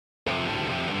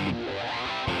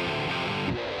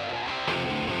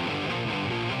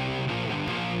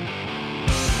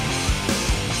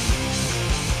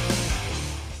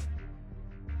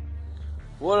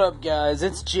What up, guys?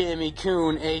 It's Jimmy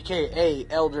Coon, aka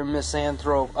Elder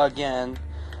Misanthrope, again.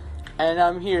 And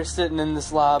I'm here sitting in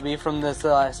this lobby from this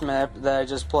last map that I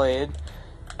just played.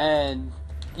 And,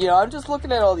 you know, I'm just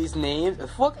looking at all these names.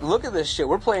 Look at this shit.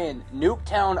 We're playing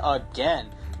Nuketown again.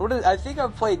 I think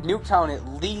I've played Nuketown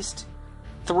at least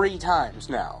 3 times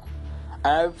now.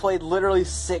 I've played literally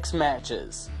 6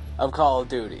 matches of Call of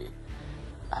Duty.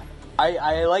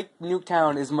 I like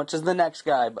Nuketown as much as the next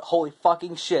guy, but holy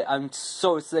fucking shit, I'm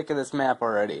so sick of this map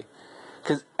already.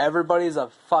 Because everybody's a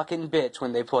fucking bitch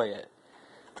when they play it.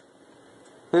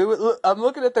 I'm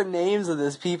looking at the names of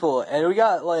these people, and we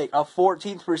got like a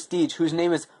 14th Prestige whose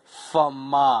name is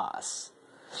FAMAS.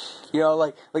 You know,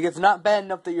 like it's not bad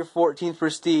enough that you're 14th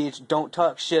Prestige, don't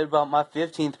talk shit about my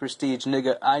 15th Prestige,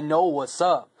 nigga, I know what's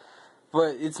up.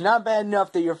 But it's not bad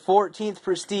enough that you're 14th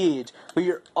Prestige, but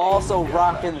you're also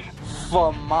rocking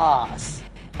FAMAS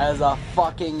as a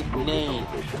fucking name.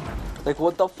 Like,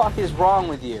 what the fuck is wrong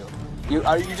with you?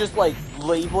 Are you just, like,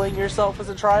 labeling yourself as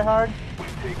a tryhard?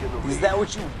 Is that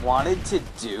what you wanted to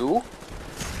do?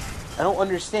 I don't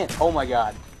understand. Oh my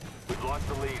god. We've lost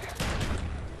the lead.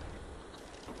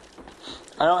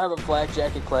 I don't have a flak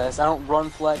jacket class. I don't run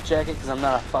flak jacket because I'm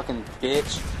not a fucking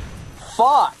bitch.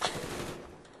 Fuck!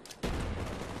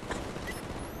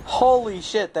 Holy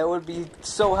shit, that would be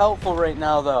so helpful right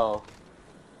now, though.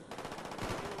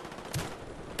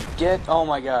 Oh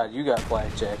my god, you got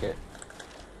flak jacket.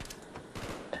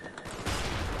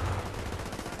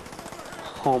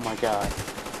 Oh my god.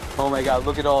 Oh my god,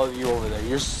 look at all of you over there.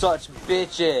 You're such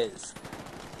bitches.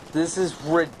 This is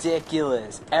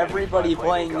ridiculous. Everybody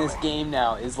playing this game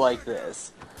now is like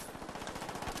this.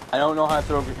 I don't know how to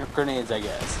throw grenades, I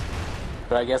guess.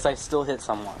 But I guess I still hit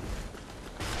someone.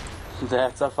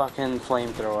 That's a fucking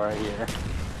flamethrower right here.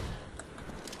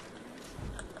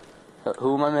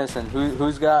 Who am I missing?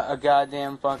 Who's got a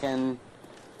goddamn fucking...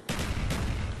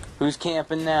 Who's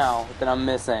camping now that I'm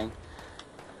missing?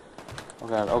 Oh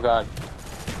god, oh god.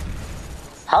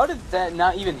 How did that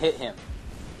not even hit him?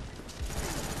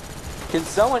 Can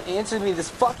someone answer me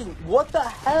this fucking... What the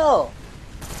hell?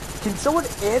 Can someone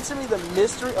answer me the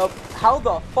mystery of how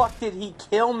the fuck did he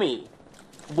kill me?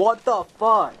 What the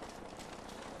fuck?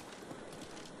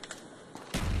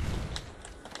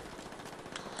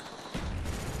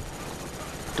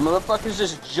 Do motherfuckers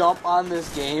just jump on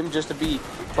this game just to be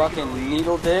fucking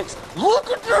needle dicks?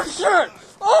 Look at this shit!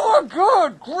 Oh my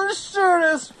god!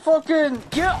 Grizz is fucking...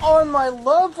 Get on my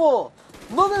level!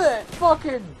 Look at that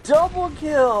fucking double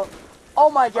kill! Oh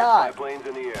my god!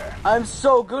 I'm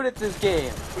so good at this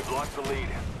game. We've lost the lead.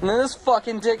 And then this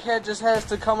fucking dickhead just has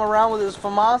to come around with his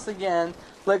FAMAS again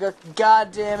like a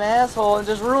goddamn asshole and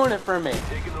just ruin it for me.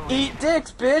 Eat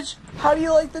dicks, bitch! How do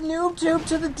you like the noob tube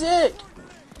to the dick?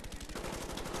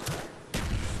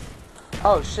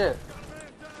 Oh shit.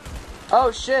 Oh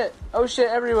shit. Oh shit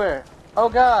everywhere. Oh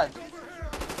god.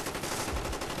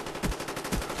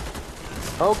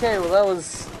 Okay, well that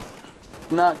was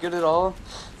not good at all.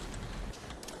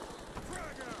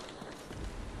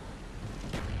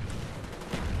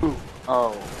 Ooh.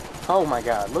 Oh. Oh my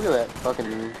god. Look at that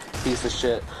fucking piece of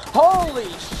shit.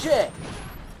 Holy shit!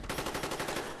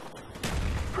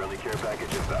 Friendly care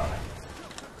package inbound.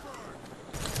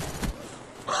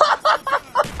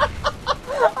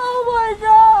 Oh my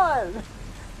god!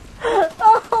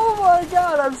 Oh my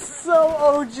god, I'm so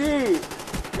OG!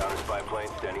 Counter spy plane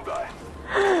standing by.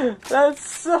 That's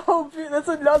so... That's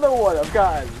another one I've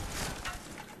gotten.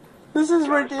 This is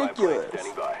ridiculous.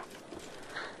 I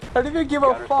don't even give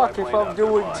a fuck if I'm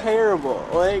doing terrible.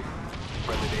 Like...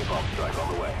 Friendly napalm strike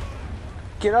on the way.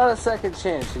 Get on a second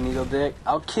chance, you needle dick.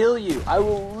 I'll kill you. I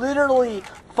will literally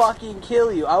fucking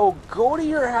kill you. I will go to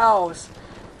your house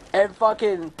and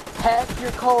fucking hack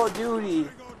your Call of Duty.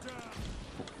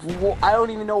 I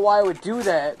don't even know why I would do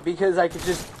that, because I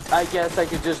guess I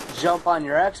could just jump on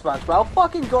your Xbox, but I'll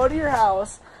fucking go to your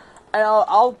house, and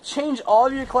I'll change all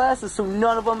of your classes so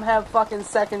none of them have fucking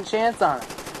second chance on it.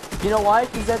 You know why?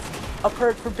 Because that's a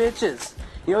perk for bitches.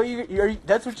 You know,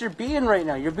 that's what you're being right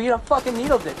now. You're being a fucking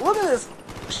needle dick. Look at this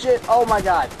shit. Oh my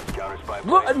god.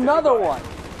 Look, another one.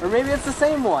 Or maybe it's the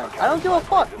same one. I don't give a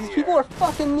fuck. These people are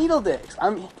fucking needle dicks.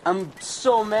 I'm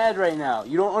so mad right now.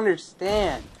 You don't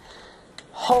understand.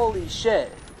 Holy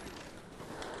shit.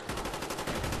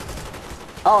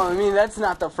 Oh, I mean, that's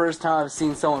not the first time I've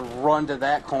seen someone run to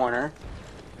that corner.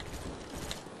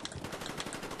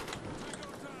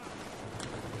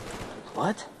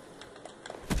 What?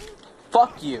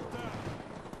 Fuck you.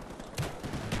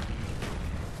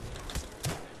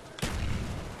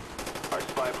 Our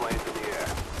spy plane's in the air.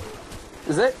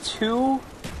 Is that 2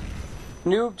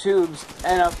 noob tubes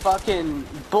and a fucking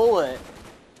bullet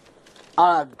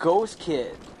on a ghost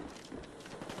kid.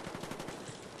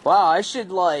 Wow, I should,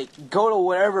 like, go to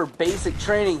whatever basic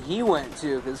training he went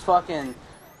to, because fucking,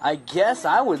 I guess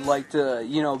I would like to,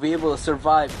 you know, be able to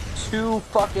survive 2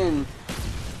 fucking,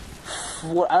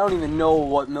 I don't even know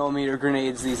what millimeter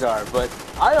grenades these are, but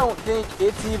I don't think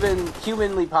it's even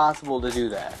humanly possible to do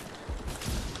that.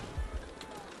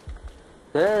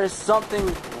 There's something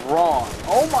wrong.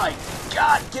 Oh my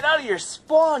god, get out of your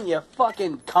spawn, you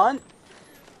fucking cunt!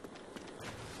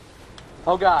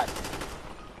 Oh god.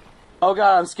 Oh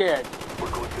god, I'm scared. We're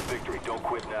close to victory. Don't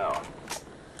quit now.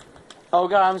 Oh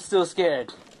god, I'm still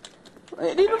scared.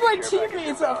 Even my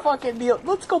teammates are fucking deal.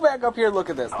 Let's go back up here and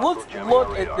look at this. Let's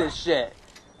look at this shit.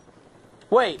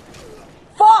 Wait.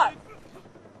 Fuck!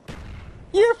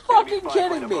 You're fucking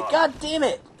kidding me. God damn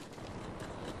it.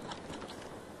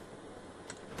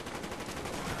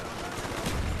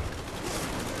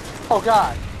 Oh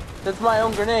god. That's my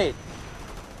own grenade.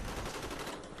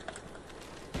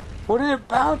 What did it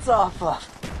bounce off of?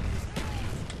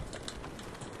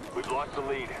 We've lost the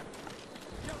lead.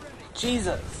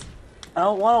 Jesus. I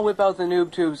don't want to whip out the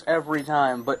noob tubes every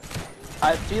time, but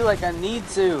I feel like I need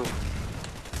to.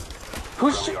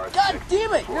 God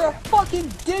damn it! You're a fucking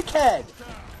dickhead!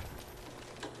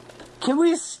 Can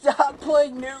we stop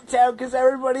playing Nuketown because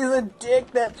everybody's a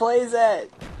dick that plays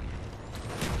it?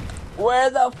 Where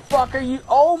the fuck are you?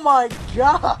 Oh my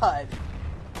god!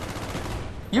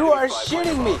 You are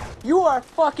shitting me! You are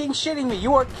fucking shitting me!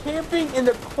 You are camping in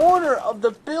the corner of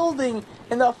the building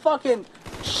in the fucking...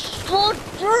 God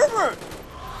damn it!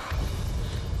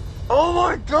 Oh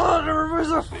my god,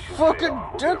 everybody's a fucking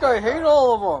dick! I hate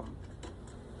all of them!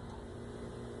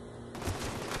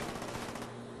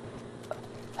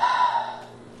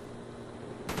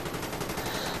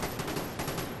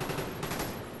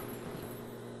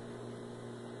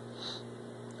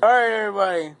 Alright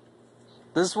everybody,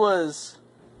 this was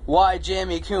why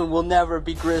Jamie Coon will never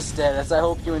be Grizz status. I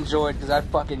hope you enjoyed, because I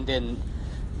fucking didn't.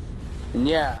 And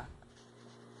yeah,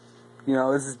 you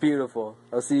know, this is beautiful.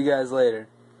 I'll see you guys later.